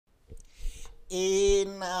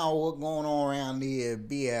And now what going on around here,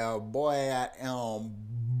 beer boy?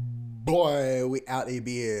 Boy, we out here,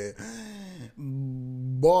 beer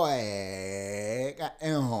boy.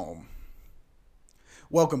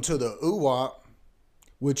 Welcome to the UWAP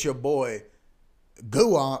with your boy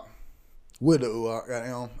Guwap with the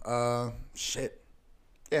UWAP. Shit.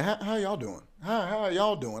 Yeah, how y'all doing? How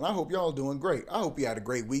y'all doing? I hope y'all doing great. I hope you had a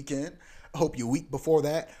great weekend. I hope your week before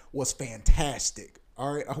that was fantastic.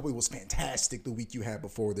 All right, I hope it was fantastic the week you had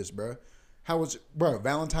before this, bro. How was, bro?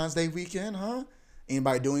 Valentine's Day weekend, huh?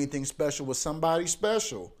 Anybody do anything special with somebody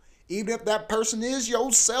special? Even if that person is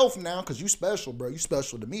yourself now, cause you special, bro. You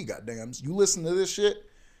special to me, goddamn. You listen to this shit.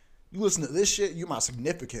 You my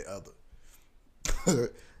significant other.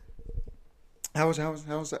 How was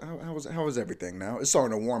everything now? It's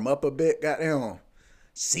starting to warm up a bit. Goddamn.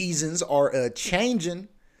 Seasons are changing.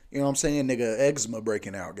 You know what I'm saying? Nigga, eczema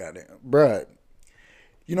breaking out. Goddamn. Bruh.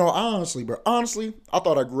 You know, honestly, I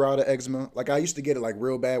thought I grew out of eczema. Like, I used to get it, like,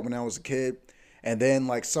 real bad when I was a kid. And then,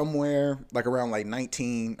 like, somewhere, like, around, like,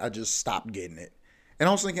 19, I just stopped getting it. And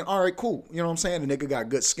I was thinking, all right, cool. You know what I'm saying? The nigga got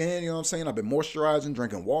good skin. You know what I'm saying? I've been moisturizing,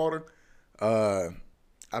 drinking water. I've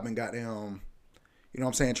been goddamn, you know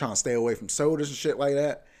what I'm saying, trying to stay away from sodas and shit like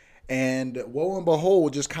that. And woe and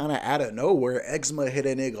behold, just kind of out of nowhere, eczema hit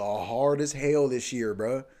a nigga hard as hell this year,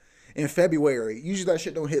 bro. In February. Usually that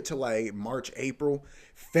shit don't hit till like March, April.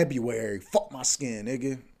 February. Fuck my skin,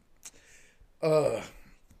 nigga.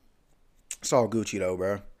 It's all Gucci though,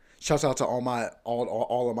 bro. Shouts out to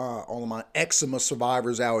all of my eczema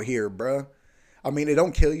survivors out here, bro. I mean, it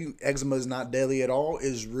don't kill you. Eczema is not deadly at all.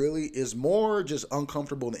 It's more just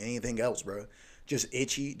uncomfortable than anything else, bro. Just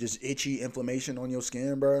itchy inflammation on your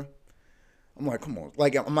skin, bro. I'm like, come on.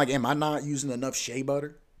 Am I not using enough shea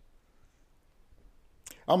butter?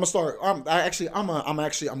 I'm gonna start. I'm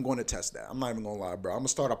going to test that. I'm not even gonna lie, bro. I'm gonna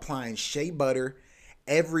start applying shea butter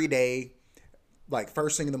every day, like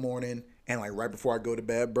first thing in the morning and like right before I go to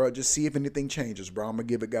bed, bro. Just see if anything changes, bro. I'm gonna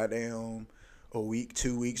give it goddamn a week,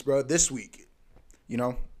 2 weeks, bro. This week, you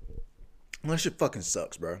know, that shit fucking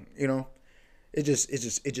sucks, bro. You know, it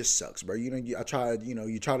just sucks, bro. You know,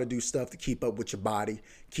 you try to do stuff to keep up with your body,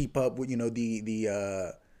 keep up with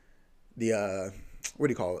the what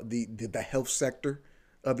do you call it, the health sector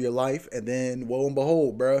of your life, and then woe and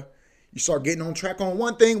behold, bro, you start getting on track on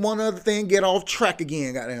one thing, one other thing, get off track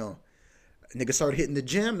again. Goddamn, nigga started hitting the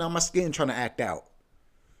gym. Now my skin trying to act out.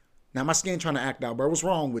 Bro. What's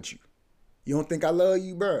wrong with you? You don't think I love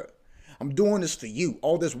you, bro? I'm doing this for you.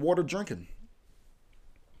 All this water drinking.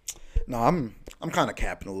 No, I'm kind of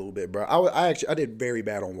capping a little bit, bro. I did very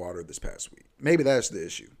bad on water this past week. Maybe that's the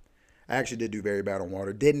issue. I actually did do very bad on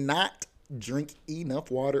water. Did not drink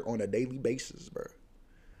enough water on a daily basis, bro.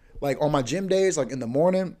 Like on my gym days, like in the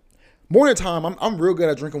morning time, I'm real good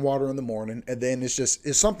at drinking water in the morning, and then it's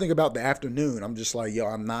something about the afternoon. I'm just like, yo,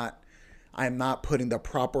 I'm not putting the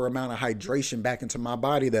proper amount of hydration back into my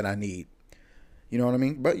body that I need. You know what I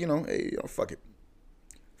mean? But hey, fuck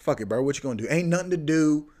it, bro. What you gonna do? Ain't nothing to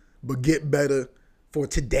do but get better for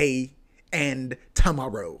today and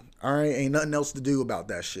tomorrow. All right, ain't nothing else to do about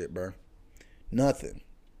that shit, bro. Nothing.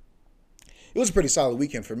 It was a pretty solid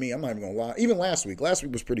weekend for me. I'm not even gonna lie. Even last week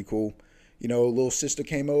was pretty cool. You know, little sister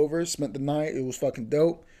came over, spent the night. It was fucking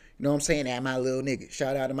dope. You know what I'm saying? That my little nigga.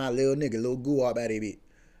 Shout out to my little nigga, little goo up at it.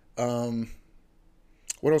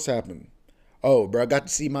 What else happened? Oh, bro, I got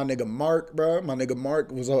to see my nigga Mark, bro. My nigga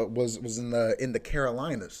Mark was in the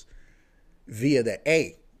Carolinas via the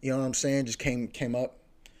A. You know what I'm saying? Just came up,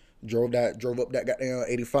 drove up that goddamn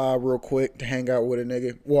 85 real quick to hang out with a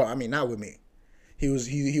nigga. Well, I mean, not with me. He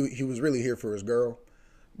was really here for his girl,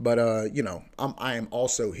 but I am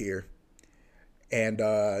also here, and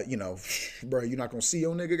bro, you're not gonna see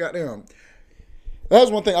your nigga, goddamn.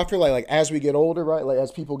 That's one thing I feel like as we get older, right? Like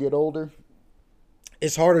as people get older,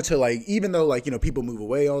 it's harder to like, even though like people move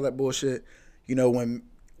away, all that bullshit. You know when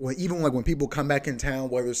people come back in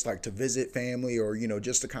town, whether it's like to visit family or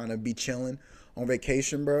just to kind of be chilling on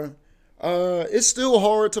vacation, bro. It's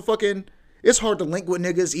hard to link with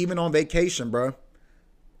niggas even on vacation, bro.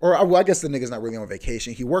 Or well, I guess the nigga's not really on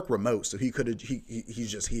vacation. He worked remote, so he's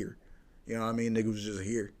just here. You know what I mean? Nigga was just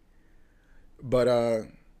here. But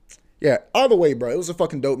yeah, either way, bro, it was a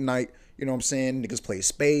fucking dope night. You know what I'm saying? Niggas played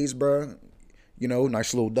spades, bro.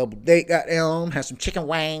 Nice little double date, goddamn. Had some chicken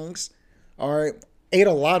wings. All right. Ate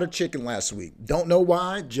a lot of chicken last week. Don't know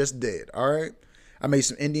why, just did. All right. I made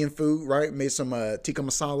some Indian food, right? Made some tikka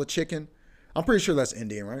masala chicken. I'm pretty sure that's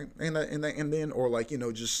Indian, right? Ain't that Indian? Or like,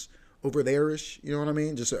 just over there-ish, you know what I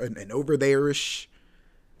mean? Just an over there-ish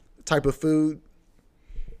type of food.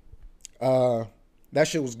 That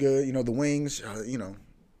shit was good. The wings,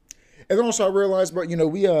 And then also I realized, bro,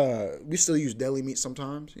 we still use deli meat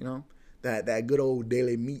sometimes, that good old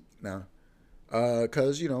deli meat now.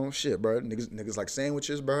 Cause shit, bro, niggas like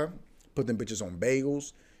sandwiches, bro. Put them bitches on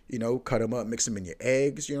bagels, cut them up, mix them in your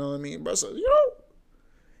eggs, you know what I mean, bro. So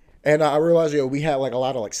and I realized, we had like a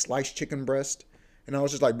lot of like sliced chicken breast, and I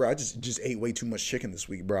was just like, bro, I just ate way too much chicken this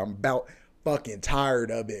week, bro. I'm about fucking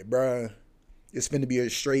tired of it, bro. It's finna be a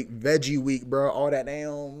straight veggie week, bro. All that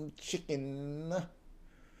damn chicken.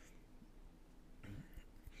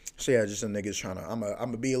 So yeah, just some niggas trying to. I'm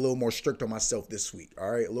gonna be a little more strict on myself this week.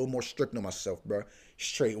 All right, a little more strict on myself, bro.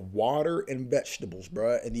 Straight water and vegetables,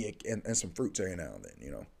 bro, and some fruits every now and then.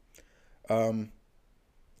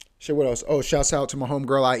 Shit. What else? Oh, shouts out to my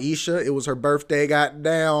homegirl Aisha. It was her birthday. Got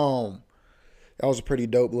down. That was a pretty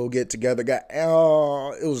dope little get together.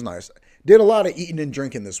 It was nice. Did a lot of eating and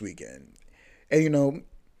drinking this weekend, and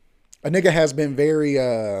a nigga has been very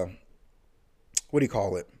what do you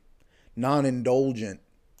call it? Non-indulgent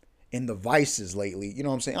in the vices lately. You know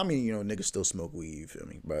what I'm saying? I mean, niggas still smoke weed, you feel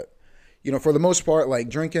me? But, for the most part, like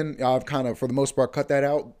drinking, I've kind of, for the most part, cut that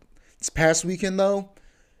out. This past weekend, though,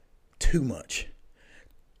 too much.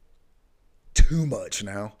 Too much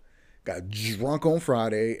now. Got drunk on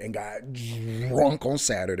Friday and got drunk on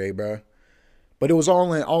Saturday, bro. But it was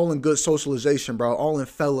all in good socialization, bro. All in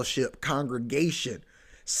fellowship, congregation,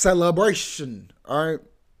 celebration. All right?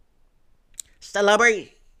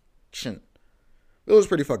 Celebration. It was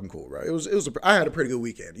pretty fucking cool, right? I had a pretty good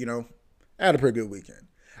weekend, I had a pretty good weekend.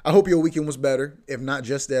 I hope your weekend was better, if not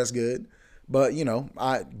just as good. But,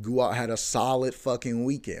 I go out, had a solid fucking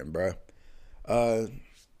weekend, bro.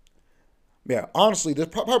 Yeah, honestly, this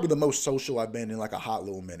is probably the most social I've been in like a hot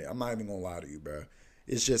little minute. I'm not even gonna lie to you, bro.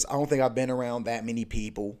 It's just, I don't think I've been around that many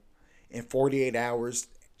people in 48 hours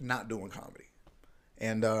not doing comedy.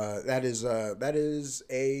 And that is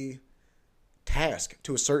a task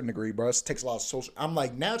to a certain degree, bro. It takes a lot of social. I'm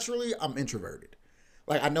like, naturally, I'm introverted.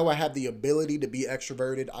 Like, I know I have the ability to be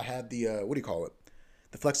extroverted. I have the what do you call it?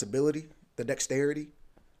 The flexibility, the dexterity,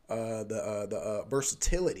 the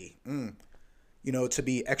versatility. To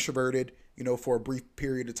be extroverted, for a brief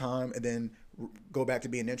period of time, and then go back to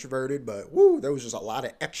being introverted. But there was just a lot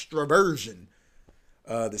of extroversion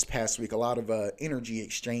this past week. A lot of energy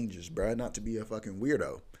exchanges, bro. Not to be a fucking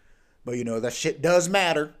weirdo, but that shit does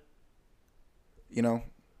matter. Yeah.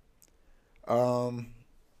 Oh,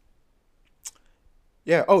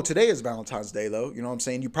 today is Valentine's Day, though. You know what I'm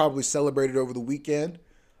saying? You probably celebrated over the weekend.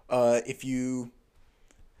 If you,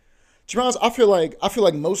 to be honest, I feel like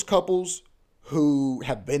most couples who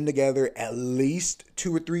have been together at least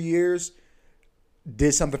 2 or 3 years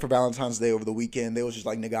did something for Valentine's Day over the weekend. They was just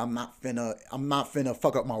like, nigga, I'm not finna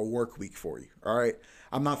fuck up my work week for you. All right.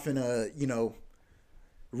 I'm not finna,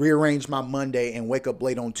 rearrange my Monday and wake up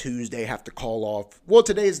late on Tuesday, have to call off. Well,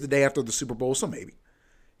 today is the day after the Super Bowl, so maybe.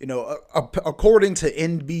 According to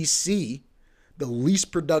NBC, the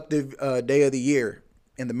least productive day of the year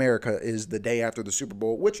in America is the day after the Super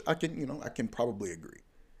Bowl, which I can probably agree.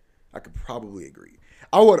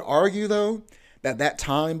 I would argue, though, that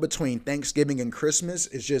time between Thanksgiving and Christmas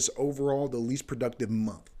is just overall the least productive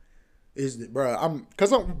month.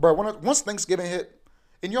 Once Thanksgiving hit,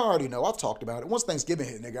 and y'all already know, I've talked about it. Once Thanksgiving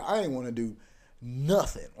hit, nigga, I ain't want to do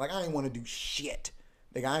nothing. Like, I ain't want to do shit.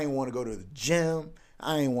 Nigga, I ain't want to go to the gym.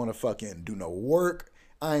 I ain't want to fucking do no work.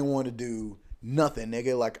 I ain't want to do nothing,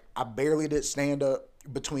 nigga. Like, I barely did stand up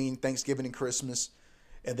between Thanksgiving and Christmas.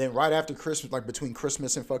 And then right after Christmas, like between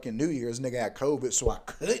Christmas and fucking New Year's, nigga had COVID, so I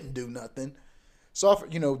couldn't do nothing. So,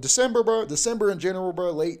 December, bro, December in general,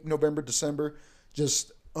 bro, late November, December,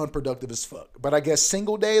 just unproductive as fuck. But I guess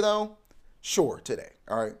single day, though, sure, today,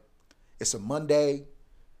 all right? It's a Monday,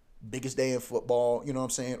 biggest day in football, you know what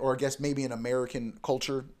I'm saying? Or I guess maybe in American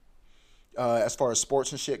culture as far as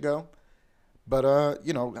sports and shit go. But,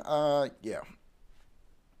 yeah.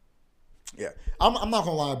 Yeah, I'm not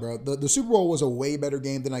gonna lie, bro. The Super Bowl was a way better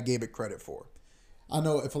game than I gave it credit for. I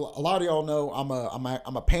know if a lot of y'all know,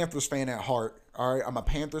 I'm a Panthers fan at heart. All right, I'm a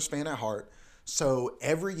Panthers fan at heart. So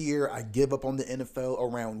every year I give up on the NFL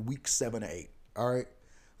around week 7 or 8. All right,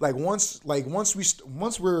 once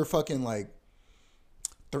we're fucking like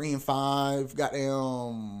 3-5,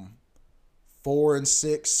 goddamn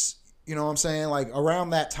 4-6. You know what I'm saying? Like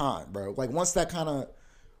around that time, bro. Like once I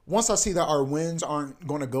see that our wins aren't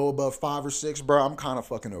going to go above 5 or 6, bro, I'm kind of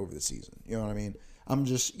fucking over the season. You know what I mean? I'm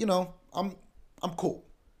just, I'm cool.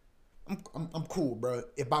 I'm cool, bro.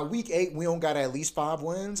 If by week 8 we don't got at least 5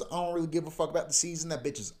 wins, I don't really give a fuck about the season. That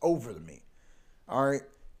bitch is over to me. All right?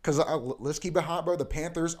 Because let's keep it hot, bro. The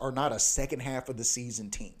Panthers are not a second half of the season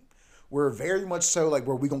team. We're very much so like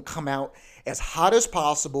where we going to come out as hot as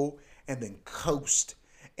possible and then coast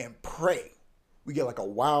and pray we get like a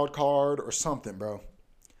wild card or something, bro.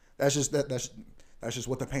 That's just that's just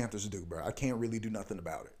what the Panthers do, bro. I can't really do nothing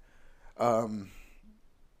about it.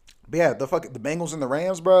 But yeah, the Bengals and the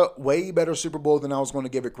Rams, bro, way better Super Bowl than I was going to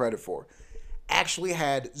give it credit for. Actually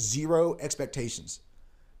had zero expectations.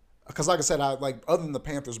 Because like I said, I like other than the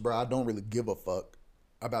Panthers, bro, I don't really give a fuck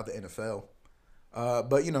about the NFL. But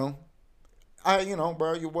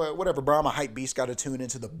bro, whatever, bro. I'm a hype beast. Got to tune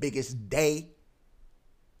into the biggest day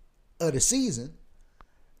of the season,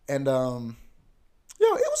 and it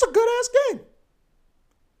was a good ass game.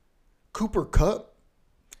 Cooper Kupp,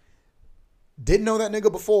 didn't know that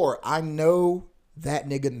nigga before. I know that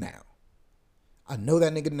nigga now.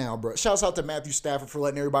 Bro. Shouts out to Matthew Stafford for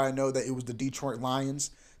letting everybody know that it was the Detroit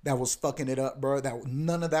Lions that was fucking it up, bro. That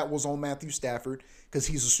none of that was on Matthew Stafford because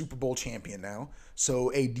he's a Super Bowl champion now.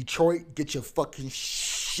 So, Detroit, get your fucking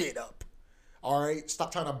shit up. All right,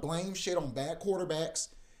 stop trying to blame shit on bad quarterbacks,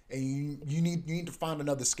 and you need to find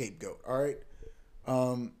another scapegoat. All right.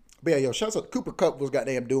 But yeah, shouts out Cooper Kupp was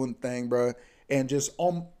goddamn doing the thing, bro, and just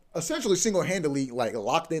essentially single handedly like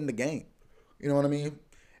locked in the game. You know what I mean?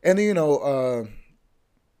 And then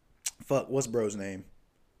what's bro's name?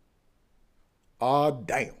 Oh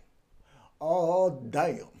damn.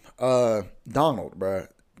 Donald, bro.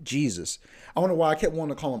 Jesus. I wonder why I kept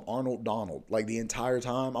wanting to call him Arnold Donald like the entire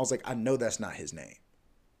time. I was like, I know that's not his name.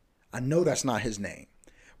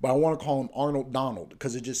 But I want to call him Arnold Donald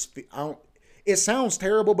because it sounds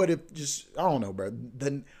terrible, but it just, I don't know, bro.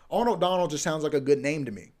 The Arnold Donald just sounds like a good name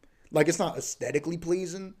to me. Like, it's not aesthetically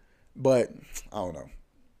pleasing, but I don't know.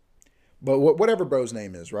 But whatever bro's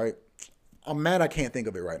name is, right? I'm mad I can't think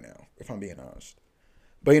of it right now, if I'm being honest.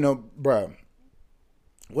 But, bro,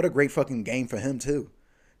 what a great fucking game for him, too.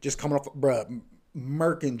 Just coming off, bro,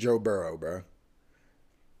 murking Joe Burrow, bro.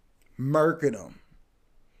 Murking him.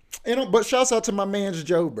 But shouts out to my man's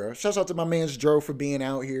Joe, bro. Shouts out to my man's Joe for being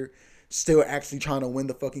out here, still actually trying to win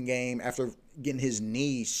the fucking game after getting his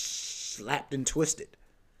knee slapped and twisted,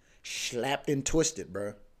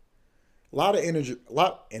 bro. A lot of energy, a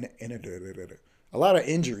lot of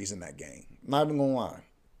injuries in that game. Not even gonna lie.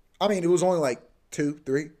 I mean, it was only like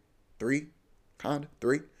three.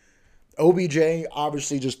 OBJ,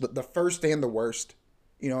 obviously, just the first and the worst.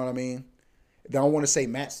 You know what I mean? I don't want to say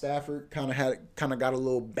Matt Stafford kind of got a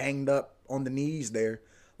little banged up on the knees there.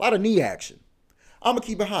 A lot of knee action. I'm gonna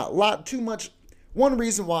keep it hot. Too much. One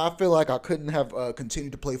reason why I feel like I couldn't have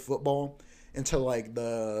continued to play football until like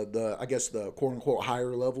the I guess the quote unquote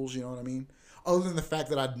higher levels. You know what I mean? Other than the fact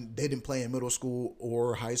that I didn't play in middle school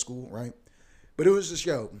or high school, right? But it was just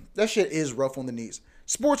that shit is rough on the knees.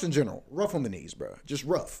 Sports in general, rough on the knees, bro. Just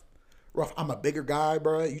rough. I'm a bigger guy,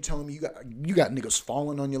 bro. You telling me you got niggas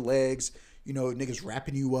falling on your legs. Niggas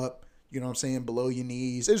wrapping you up, you know what I'm saying, below your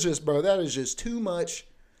knees. It's just, bro, that is just too much.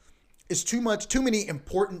 It's too many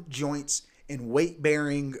important joints and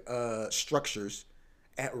weight-bearing structures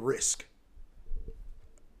at risk.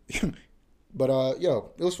 But,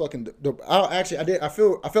 it was fucking dope. I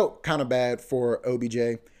felt kind of bad for OBJ,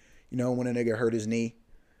 when a nigga hurt his knee.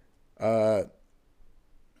 Because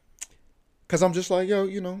I'm just like,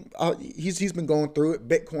 he's been going through it.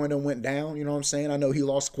 Bitcoin done went down, you know what I'm saying? I know he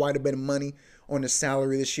lost quite a bit of money on his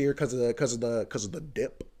salary this year because of the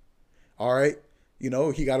dip. All right. He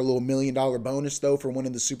got a little $1 million bonus, though, for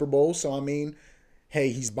winning the Super Bowl. So, I mean, hey,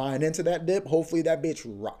 he's buying into that dip. Hopefully that bitch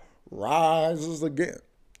rises again.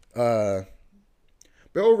 But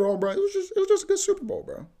overall, bro, it was just a good Super Bowl,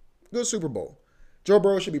 bro. Good Super Bowl. Joe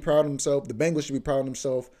Burrow should be proud of himself. The Bengals should be proud of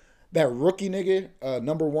himself. That rookie nigga,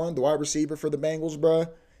 number one, the wide receiver for the Bengals, bro,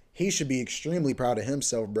 he should be extremely proud of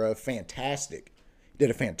himself, bro. Fantastic. Did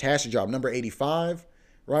a fantastic job. Number 85,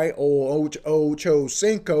 right? Ocho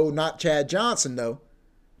Cinco, not Chad Johnson, though.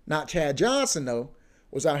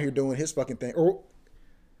 Was out here doing his fucking thing. Or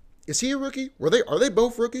is he a rookie? Are they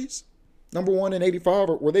both rookies? Number 1 and 85,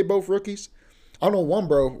 or were they both rookies? I don't know one,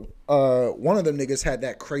 bro. One of them niggas had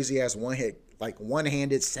that crazy ass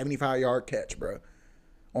one-handed 75-yard catch, bro,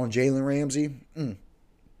 on Jalen Ramsey.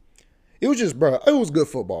 It was just, bro, it was good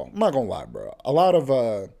football. I'm not gonna lie, bro. A lot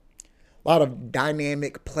of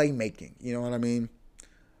dynamic playmaking. You know what I mean?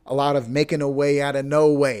 A lot of making a way out of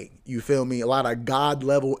no way. You feel me? A lot of God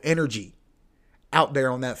level energy out there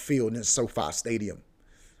on that field in SoFi Stadium.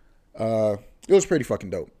 It was pretty fucking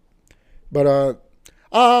dope. But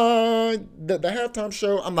the halftime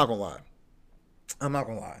show, I'm not gonna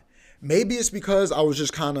lie. Maybe it's because I was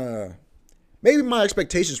just maybe my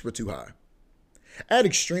expectations were too high. I had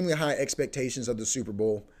extremely high expectations of the Super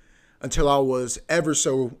Bowl until I was ever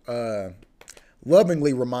so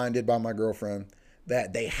lovingly reminded by my girlfriend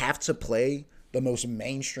that they have to play the most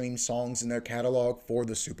mainstream songs in their catalog for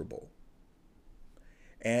the Super Bowl.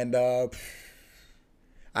 And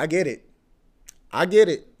I get it. I get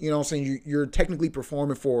it. You know what I'm saying? You're technically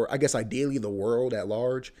performing for, I guess, ideally the world at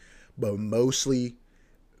large, but mostly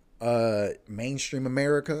mainstream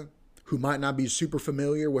America who might not be super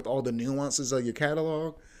familiar with all the nuances of your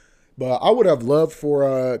catalog. But I would have loved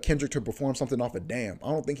for Kendrick to perform something off of Damn. I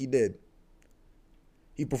don't think he did.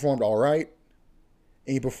 He performed all right.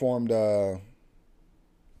 And he performed,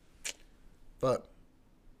 fuck.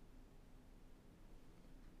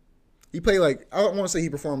 He played like, I don't want to say he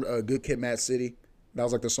performed Good Kid, Mad City. That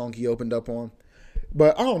was like the song he opened up on.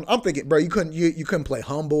 But I'm thinking, bro, you couldn't play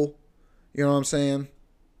Humble. You know what I'm saying?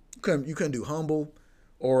 You couldn't do Humble.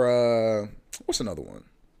 Or, what's another one?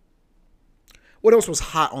 What else was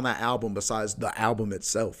hot on that album besides the album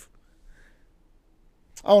itself?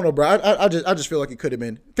 I don't know, bro. I just feel like it could have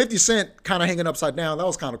been 50 Cent kind of hanging upside down. That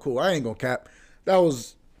was kind of cool. I ain't gonna cap. That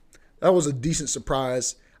was a decent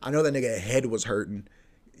surprise. I know that nigga head was hurting.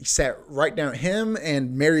 He sat right down. Him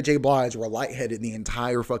and Mary J. Blige were lightheaded the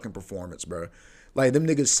entire fucking performance, bro. Like them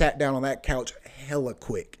niggas sat down on that couch hella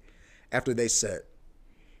quick after they set.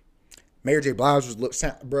 Mary J. Blige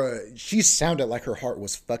bro. She sounded like her heart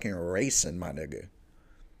was fucking racing, my nigga.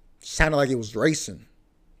 Sounded like it was racing,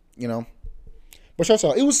 you know. But shouts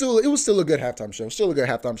out, it was still a good halftime show. Still a good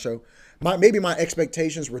halftime show. Maybe my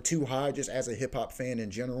expectations were too high just as a hip hop fan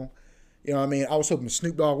in general. You know what I mean? I was hoping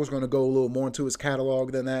Snoop Dogg was going to go a little more into his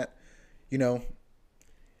catalog than that. You know,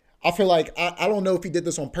 I feel like I don't know if he did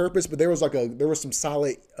this on purpose, but there was some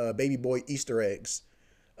solid Baby Boy Easter eggs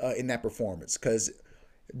in that performance because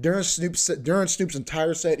during Snoop's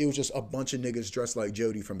entire set, it was just a bunch of niggas dressed like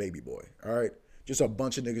Jody from Baby Boy. All right, just a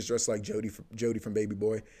bunch of niggas dressed like Jody from Baby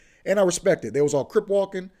Boy, and I respect it. There was all crip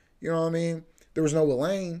walking. You know what I mean? There was no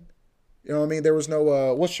Elaine. You know what I mean? There was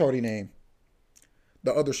no what's Shorty name?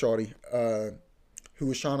 The other Shorty, who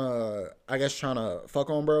was trying to fuck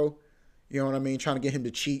on bro. You know what I mean? Trying to get him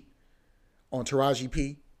to cheat on Taraji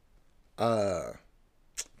P.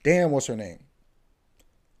 Damn, what's her name?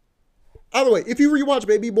 Either way, if you rewatch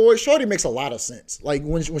Baby Boy, Shorty makes a lot of sense. Like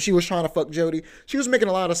when she was trying to fuck Jody, she was making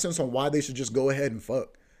a lot of sense on why they should just go ahead and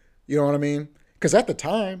fuck. You know what I mean? Because at the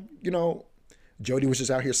time, you know, Jody was just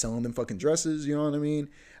out here selling them fucking dresses. You know what I mean?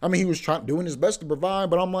 I mean, he was doing his best to provide,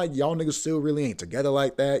 but I'm like, y'all niggas still really ain't together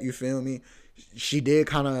like that. You feel me? She did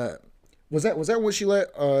kind of. Was that when she let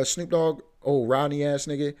Snoop Dogg, old Rodney ass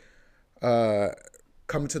nigga,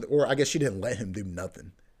 come to the? Or I guess she didn't let him do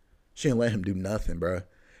nothing. She didn't let him do nothing, bro.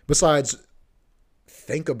 Besides,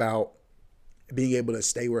 think about being able to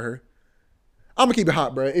stay with her. I'm gonna keep it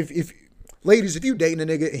hot, bro. If ladies, if you dating a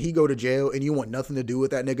nigga and he go to jail and you want nothing to do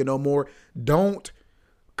with that nigga no more, don't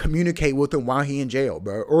communicate with him while he in jail,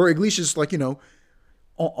 bro. Or at least just like, you know,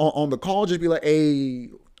 on the call, just be like, hey,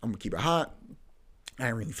 I'm gonna keep it hot. I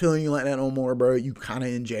ain't really feeling you like that no more, bro. You kind of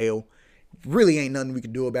in jail. Really ain't nothing we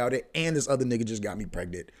can do about it. And this other nigga just got me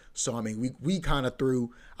pregnant. So, I mean, we kind of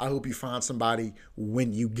through. I hope you find somebody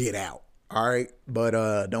when you get out. All right. But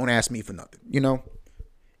don't ask me for nothing. You know?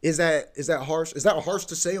 Is that harsh? Is that harsh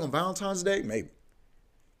to say on Valentine's Day?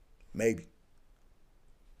 Maybe.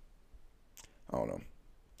 I don't know.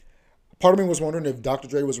 Part of me was wondering if Dr.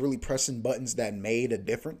 Dre was really pressing buttons that made a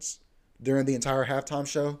difference during the entire halftime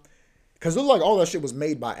show. Because it looked like all that shit was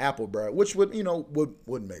made by Apple, bro. Which would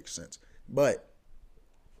make sense. But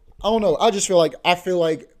I don't know. I feel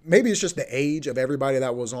like maybe it's just the age of everybody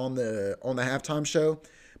that was on the halftime show.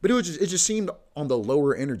 But it just seemed on the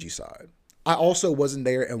lower energy side. I also wasn't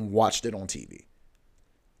there and watched it on TV.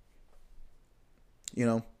 You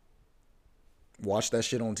know? Watch that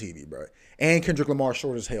shit on TV, bro. And Kendrick Lamar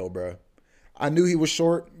short as hell, bro. I knew he was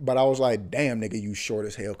short, but I was like, damn, nigga, you short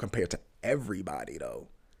as hell compared to everybody, though.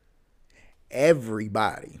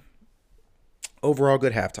 Everybody. Overall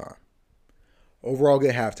good halftime.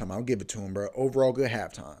 I'll give it to him, bro. Overall good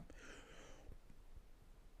halftime.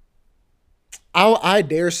 I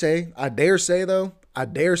dare say,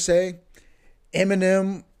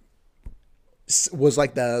 Eminem was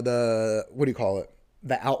like the what do you call it?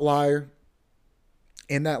 The outlier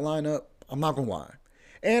in that lineup. I'm not gonna lie.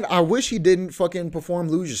 And I wish he didn't fucking perform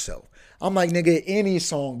Lose Yourself. I'm like, nigga, any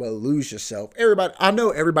song but Lose Yourself. I know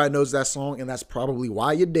everybody knows that song, and that's probably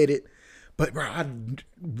why you did it. But, bro, I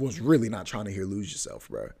was really not trying to hear Lose Yourself,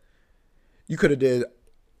 bro. You could have did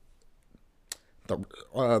the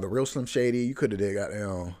Real Slim Shady. You could have did,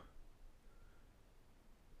 goddamn.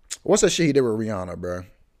 What's that shit he did with Rihanna, bro?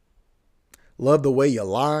 Love the Way You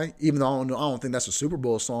Lie. Even though I don't think that's a Super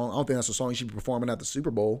Bowl song. I don't think that's a song you should be performing at the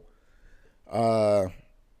Super Bowl. Fuck,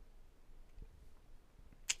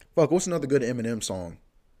 what's another good Eminem song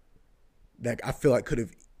that I feel like could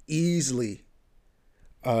have easily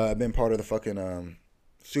been part of the fucking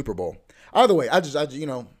Super Bowl. Either way, I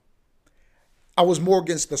was more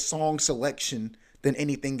against the song selection than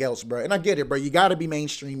anything else, bro. And I get it, bro. You gotta be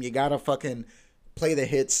mainstream. You gotta fucking play the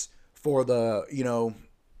hits for the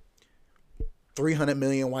 300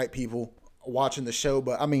 million white people watching the show.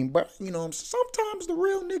 But I mean, but sometimes the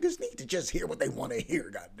real niggas need to just hear what they want to hear.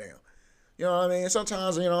 Goddamn, you know what I mean?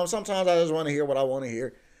 Sometimes I just want to hear what I want to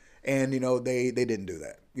hear, and they didn't do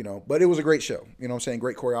that. But it was a great show. You know what I'm saying?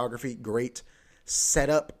 Great choreography, great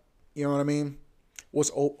setup. You know what I mean? Was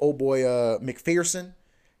old boy McPherson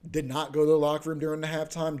did not go to the locker room during the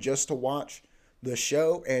halftime just to watch the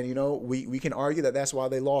show, and we can argue that that's why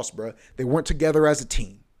they lost, bro. They weren't together as a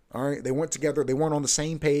team. All right, they weren't together. They weren't on the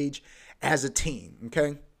same page as a team.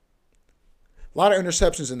 Okay, a lot of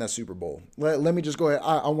interceptions in that Super Bowl. Let me just go ahead.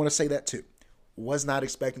 I want to say that too. Was not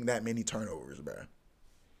expecting that many turnovers, bro.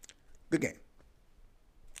 Good game.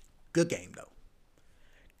 Good game though.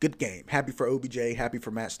 Good game. Happy for OBJ. Happy for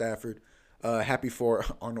Matt Stafford. Happy for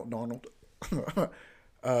Arnold Donald.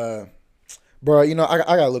 Bro, I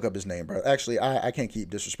gotta look up his name, bro. Actually, I can't keep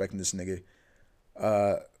disrespecting this nigga.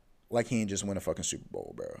 Like he ain't just win a fucking Super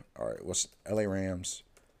Bowl, bro. All right, what's LA Rams?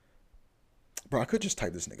 Bro, I could just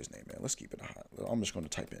type this nigga's name, man. Let's keep it hot. I'm just gonna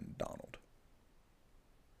type in Donald.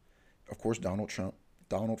 Of course, Donald Trump.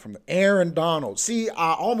 Donald from the Aaron Donald. See,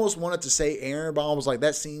 I almost wanted to say Aaron, but I was like,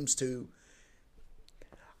 that seems too.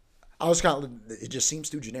 I was kind of. It just seems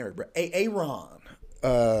too generic, bro. Aaron.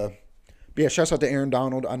 But yeah, shouts out to Aaron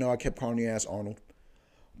Donald. I know I kept calling you ass Arnold.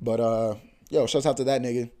 But shouts out to that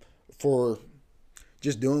nigga for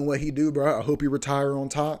just doing what he do, bro. I hope he retire on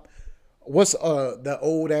top. What's that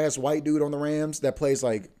old ass white dude on the Rams that plays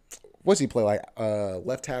like what's he play like?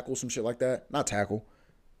 Left tackle, some shit like that. Not tackle.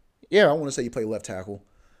 Yeah, I want to say he played left tackle.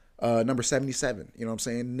 Number 77. You know what I'm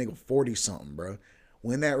saying? Nigga 40 something, bro.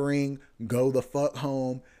 Win that ring, go the fuck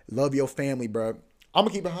home. Love your family, bro. I'm gonna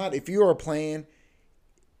keep it hot. If you are playing,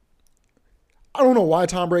 I don't know why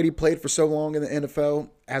Tom Brady played for so long in the NFL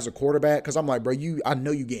as a quarterback. Cause I'm like, bro, I know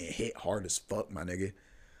you getting hit hard as fuck, my nigga.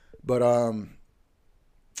 But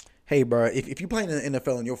hey, bro, if you playing in the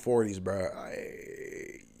NFL in your 40s, bro,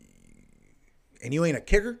 and you ain't a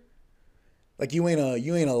kicker, like you ain't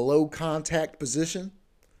a low contact position.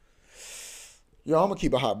 Yo, I'm gonna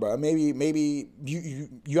keep it hot, bro. Maybe you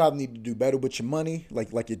either need to do better with your money, like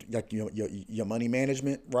your money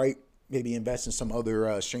management, right? Maybe invest in some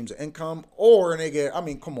other streams of income, or nigga, I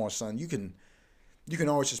mean, come on, son, you can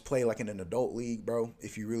always just play like in an adult league, bro,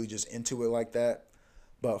 if you really just into it like that.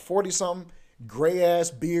 But 40 something, gray ass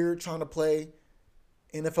beard, trying to play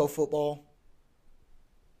NFL football,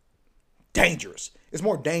 dangerous. It's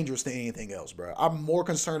more dangerous than anything else, bro. I'm more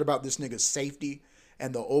concerned about this nigga's safety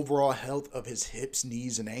and the overall health of his hips,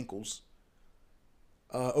 knees, and ankles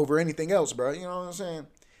over anything else, bro. You know what I'm saying?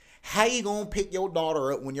 How you gonna pick your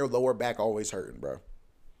daughter up when your lower back always hurting, bro?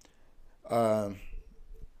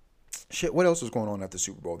 Shit, what else was going on at the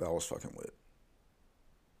Super Bowl that I was fucking with?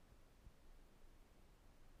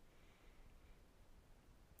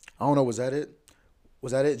 I don't know, was that it?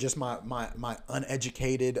 Was that it? Just my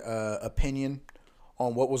uneducated opinion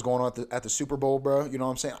on what was going on at the Super Bowl, bro? You know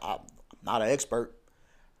what I'm saying? I'm not an expert.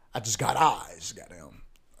 I just got eyes, goddamn.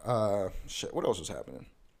 Shit, what else was happening?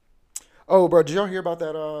 Oh, bro, did y'all hear about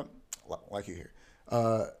that? Like you hear,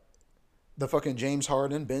 the fucking James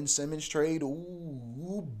Harden, Ben Simmons trade?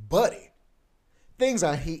 Ooh, buddy, things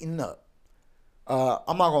are heating up.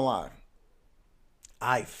 I'm not gonna lie.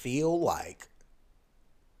 I feel like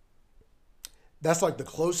that's like the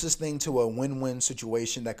closest thing to a win-win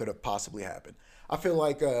situation that could have possibly happened. I feel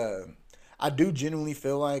like I do genuinely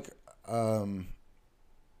feel like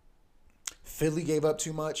Philly gave up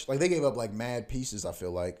too much. Like they gave up like mad pieces, I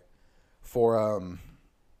feel like, for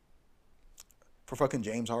fucking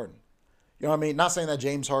James Harden. You know what I mean? Not saying that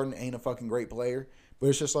James Harden ain't a fucking great player, but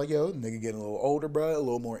it's just like, yo, nigga getting a little older, bro, a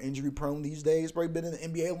little more injury prone these days. Bro, been in the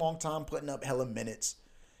NBA a long time, putting up hella minutes.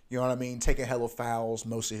 You know what I mean? Taking hella fouls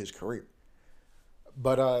most of his career.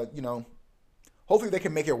 But hopefully they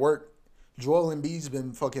can make it work. Joel Embiid's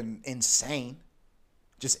been fucking insane.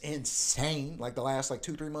 Just insane. Like the last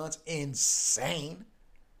 2-3 months. Insane.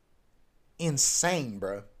 Insane,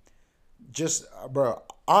 bro. Just, bro,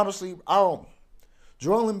 honestly,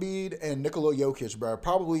 Joel Embiid and Nikola Jokic, bro,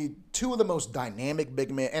 probably two of the most dynamic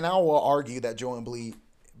big men. And I will argue that Joel Embiid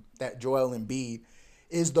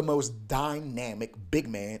is the most dynamic big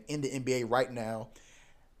man in the NBA right now.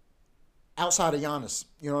 Outside of Giannis.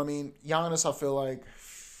 You know what I mean? Giannis, I feel like,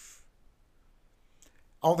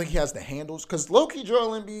 I don't think he has the handles. Because low-key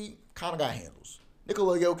Joel Embiid kind of got handles.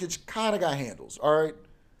 Nikola Jokic kind of got handles. All right?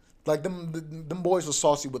 Like them boys were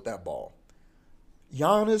saucy with that ball.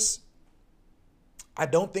 Giannis, I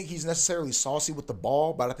don't think he's necessarily saucy with the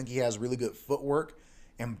ball, but I think he has really good footwork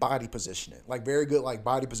and body positioning. Like very good like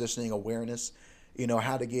body positioning awareness. You know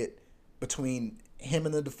how to get between him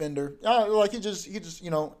and the defender. Like he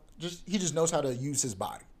just knows how to use his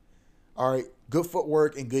body. All right, good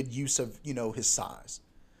footwork and good use of his size.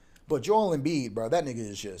 But Joel Embiid, bro, that nigga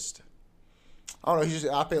is just I don't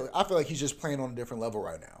know. I feel like he's just playing on a different level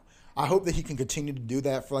right now. I hope that he can continue to do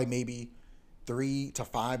that for like maybe 3 to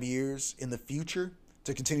 5 years in the future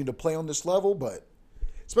to continue to play on this level. But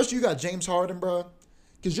especially you got James Harden, bro,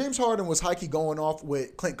 because James Harden was hikey going off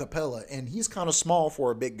with Clint Capella, and he's kind of small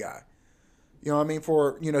for a big guy. You know what I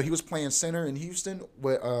mean? He was playing center in Houston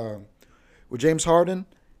with James Harden,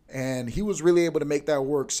 and he was really able to make that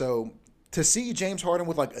work. So to see James Harden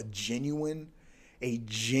with like a genuine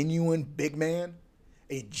big man,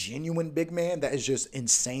 that is just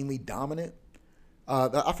insanely dominant.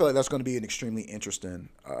 I feel like that's going to be an extremely interesting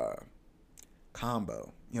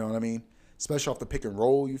combo. You know what I mean? Especially off the pick and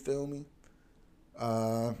roll. You feel me?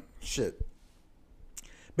 Shit.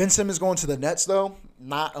 Ben Simmons going to the Nets though.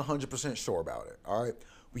 Not 100% sure about it. All right,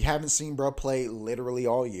 we haven't seen bro play literally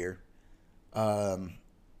all year. And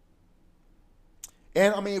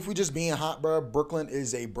I mean, if we just being hot, bro, Brooklyn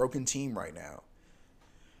is a broken team right now.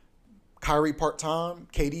 Kyrie part time,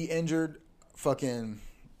 KD injured, fucking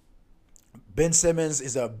Ben Simmons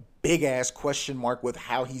is a big ass question mark with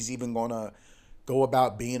how he's even gonna go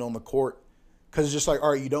about being on the court. Cause it's just like,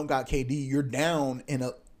 all right, you don't got KD, you're down in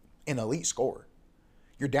an elite scorer.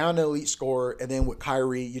 You're down an elite scorer, and then with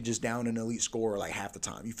Kyrie, you're just down an elite scorer like half the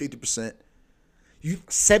time. You 50%. You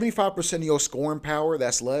 75% of your scoring power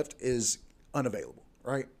that's left is unavailable,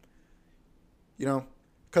 right? You know?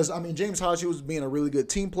 Because, I mean, James Hodge was being a really good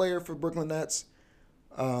team player for Brooklyn Nets.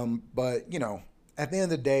 But, at the end of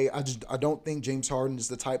the day, I don't think James Harden is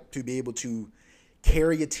the type to be able to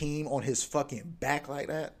carry a team on his fucking back like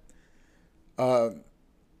that.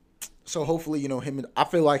 So hopefully, him and I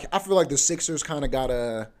feel like the Sixers kind of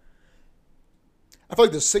I feel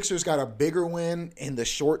like the Sixers got a bigger win in the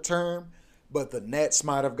short term, but the Nets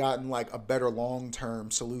might have gotten like a better long-term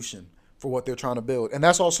solution for what they're trying to build. And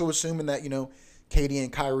that's also assuming that, KD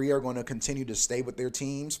and Kyrie are going to continue to stay with their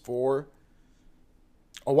teams for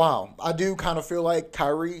a while. I do kind of feel like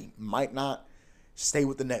Kyrie might not stay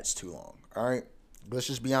with the Nets too long. All right. Let's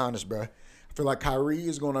just be honest, bro. I feel like Kyrie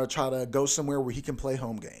is going to try to go somewhere where he can play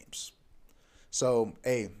home games. So,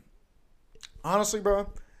 hey, honestly, bro,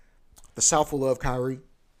 the South will love Kyrie.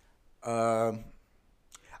 I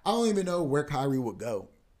don't even know where Kyrie would go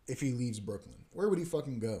if he leaves Brooklyn. Where would he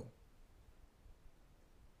fucking go?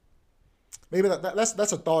 Maybe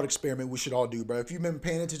that's a thought experiment we should all do, bro. If you've been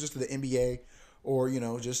paying attention to the NBA, or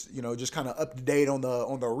just kind of up to date on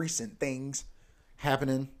the recent things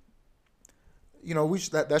happening,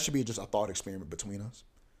 that should be just a thought experiment between us.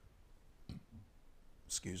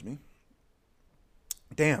 Excuse me.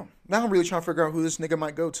 Damn. Now I'm really trying to figure out who this nigga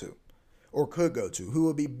might go to, or could go to. Who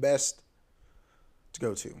would be best to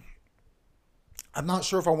go to? I'm not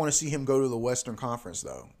sure if I want to see him go to the Western Conference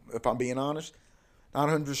though. If I'm being honest. Not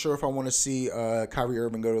 100% sure if I want to see Kyrie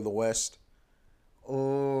Irving go to the West.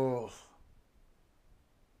 Oh.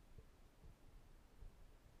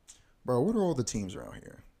 Bro, what are all the teams around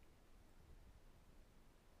here?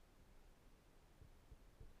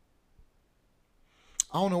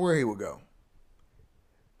 I don't know where he would go.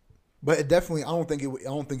 But it definitely, I don't think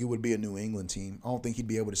it would be a New England team. I don't think he'd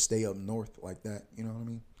be able to stay up north like that. You know what I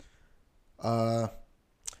mean?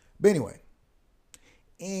 But anyway,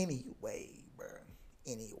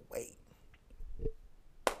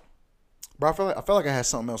 bro, I feel like I had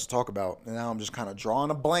something else to talk about, and now I'm just kind of drawing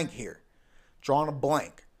a blank here,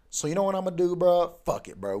 So you know what I'm gonna do, bro? Fuck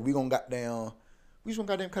it, bro. We just gonna goddamn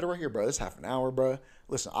cut it right here, bro. It's half an hour, bro.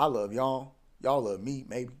 Listen, I love y'all. Y'all love me,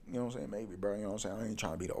 maybe. You know what I'm saying? Maybe, bro. You know what I'm saying? I ain't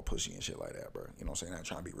trying to be all pushy and shit like that, bro. You know what I'm saying? I ain't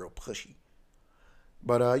trying to be real pushy.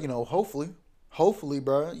 But hopefully,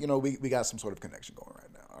 bro, we got some sort of connection going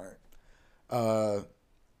right now. All right.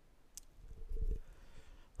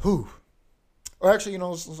 Whew. Or actually, I'm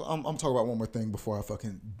talking about one more thing before I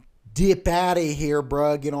fucking dip out of here,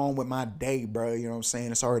 bro. Get on with my day, bro. You know what I'm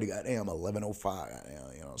saying? It's already goddamn 11:05.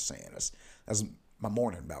 Goddamn, you know what I'm saying? That's my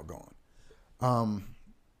morning about going.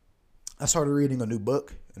 I started reading a new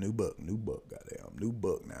book. Goddamn, new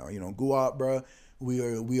book now. Go out, bro.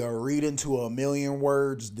 We are reading to 1,000,000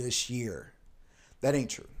 words this year. That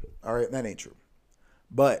ain't true. All right, that ain't true.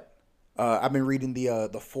 But I've been reading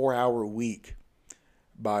the 4 Hour Week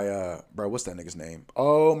by bro, what's that nigga's name?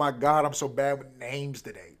 Oh my god, I'm so bad with names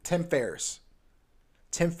today. Tim Ferriss.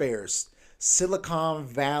 Silicon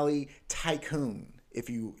Valley tycoon,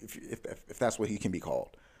 if that's what he can be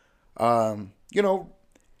called. You know,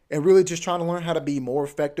 and really just trying to learn how to be more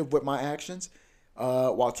effective with my actions,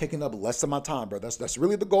 while taking up less of my time, bro. That's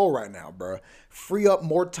really the goal right now, bro. Free up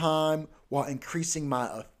more time while increasing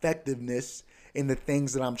my effectiveness in the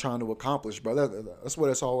things that I'm trying to accomplish, bro. That's what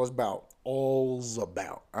it's all about. All's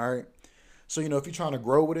about. All right. So if you're trying to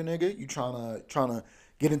grow with a nigga, you trying to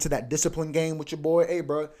get into that discipline game with your boy. Hey,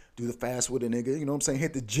 bro, do the fast with a nigga. You know what I'm saying?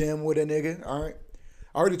 Hit the gym with a nigga. All right.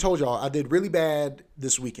 I already told y'all I did really bad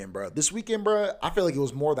this weekend, bro. This weekend, bro, I feel like it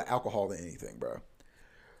was more the alcohol than anything, bro.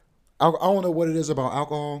 I don't know what it is about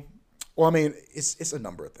alcohol. Well, I mean, it's a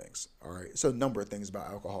number of things. All right, it's a number of things about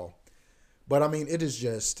alcohol, but I mean, it is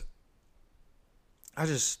just. I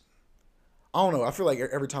don't know. I feel like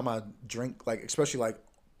every time I drink, like especially like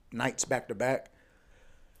nights back to back,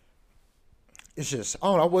 it's just I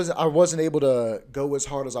don't know. I wasn't able to go as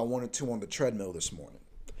hard as I wanted to on the treadmill this morning.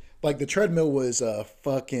 Like the treadmill was a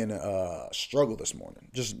fucking struggle this morning.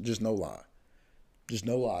 Just no lie. Just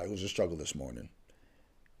no lie. It was a struggle this morning.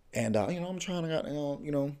 And I'm trying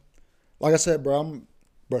to like I said, bro,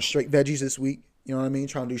 straight veggies this week. You know what I mean?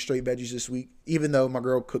 Trying to do straight veggies this week. Even though my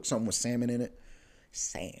girl cooked something with salmon in it.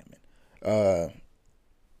 Salmon. But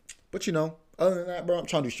other than that, bro, I'm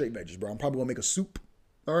trying to do straight veggies, bro. I'm probably gonna make a soup.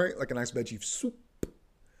 All right, like a nice veggie soup.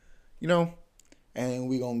 And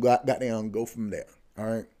we gonna goddamn go from there. All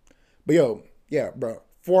right. But yeah, bro.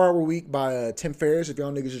 4-hour week by Tim Ferriss. If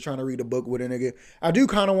y'all niggas are trying to read a book with a nigga, I do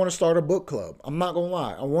kind of want to start a book club. I'm not gonna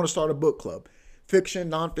lie. I want to start a book club,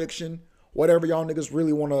 fiction, nonfiction, whatever y'all niggas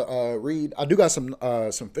really want to read. I do got some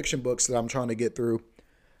fiction books that I'm trying to get through.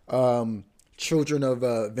 Children of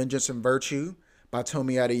Vengeance and Virtue by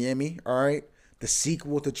Tomi Adeyemi. All right, the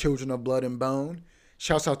sequel to Children of Blood and Bone.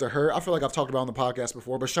 Shouts out to her. I feel like I've talked about it on the podcast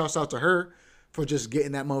before, but shouts out to her for just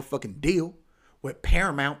getting that motherfucking deal with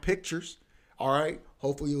Paramount Pictures. All right.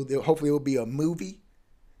 Hopefully it will be a movie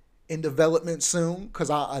in development soon. Cause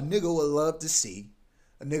a nigga would love to see.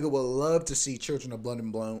 Children of Blood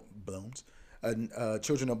and Bones.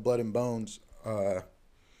 Children of Blood and Bones.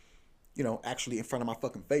 Actually in front of my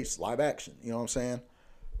fucking face, live action. You know what I'm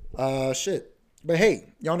saying? Shit. But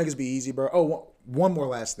hey, y'all niggas be easy, bro. Oh, one more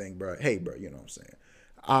last thing, bro. Hey, bro. You know what I'm saying?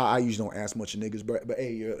 I usually don't ask much of niggas, bro. But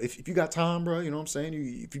hey, if you got time, bro, you know what I'm saying?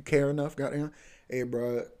 If you care enough, goddamn. Hey,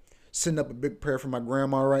 bro. Sending up a big prayer for my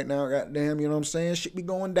grandma right now, goddamn, you know what I'm saying? Shit be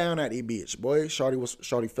going down at a bitch, boy.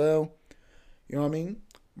 Shawty fell. You know what I mean?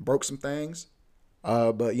 Broke some things.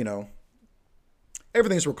 But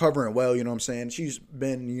everything's recovering well, you know what I'm saying? She's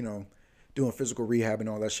been, doing physical rehab and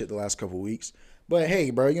all that shit the last couple of weeks. But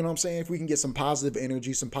hey, bro, you know what I'm saying? If we can get some positive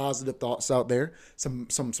energy, some positive thoughts out there, some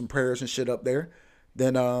prayers and shit up there,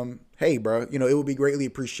 then hey, bro, it would be greatly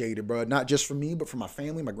appreciated, bro. Not just for me, but for my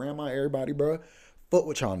family, my grandma, everybody, bro. Fuck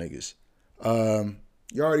with y'all niggas.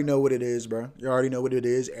 You already know what it is, bro. You already know what it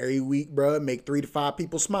is. Every week, bro, make 3 to 5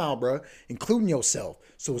 people smile, bro, including yourself.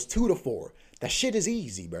 So it's 2 to 4. That shit is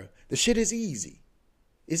easy, bro. The shit is easy.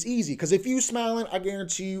 It's easy. Because if you smiling, I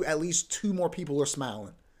guarantee you at least 2 more people are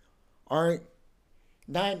smiling. All right?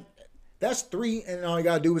 That's 3, and all you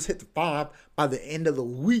got to do is hit the 5 by the end of the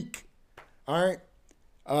week. All right?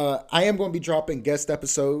 I am going to be dropping guest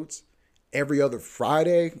episodes every other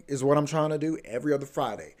Friday is what I'm trying to do. Every other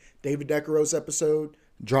Friday. David Decaro's episode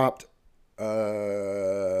dropped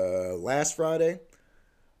last Friday.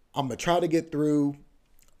 I'm going to try to get through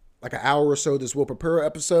like an hour or so this Will Prepare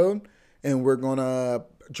episode. And we're going to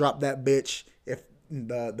drop that bitch if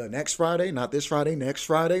the next Friday. Not this Friday, next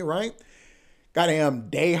Friday, right? Goddamn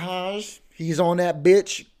Dayhaj. He's on that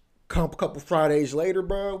bitch. Couple Fridays later,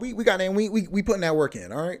 bro. We putting that work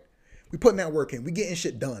in, all right? We putting that work in. We getting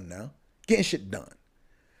shit done now. Getting shit done.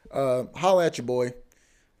 Holla at your boy.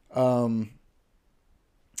 Hell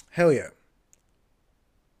yeah.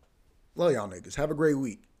 Love y'all niggas. Have a great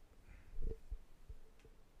week.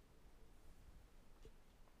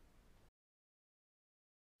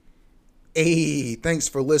 Hey, thanks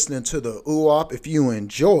for listening to the UOP. If you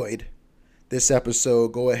enjoyed this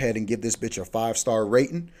episode, go ahead and give this bitch a 5-star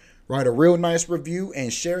rating. Write a real nice review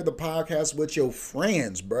and share the podcast with your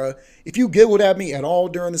friends, bruh. If you giggled at me at all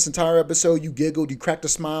during this entire episode, you giggled, you cracked a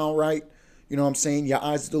smile, right? You know what I'm saying? Your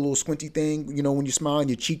eyes do the little squinty thing, when you smile and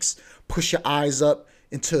your cheeks push your eyes up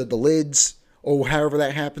into the lids or however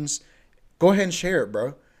that happens. Go ahead and share it,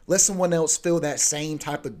 bro. Let someone else feel that same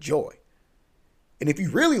type of joy. And if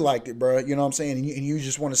you really liked it, bro, you know what I'm saying? And you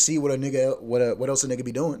just want to see what else a nigga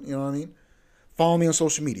be doing, you know what I mean? Follow me on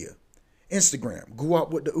social media. Instagram, go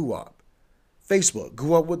up with the UOP. Facebook,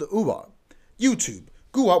 go up with the UOP. YouTube,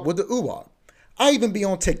 go up with the UOP. I even be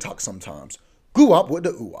on TikTok sometimes. Go up with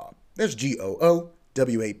the UOP. That's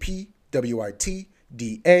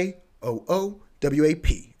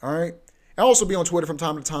GOOWAPWITDAOOWAP. All right. I also be on Twitter from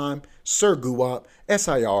time to time. Sir Guwap.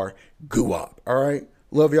 SIR Guwap. All right.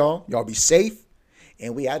 Love y'all. Y'all be safe.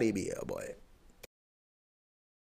 And we out of here, boy.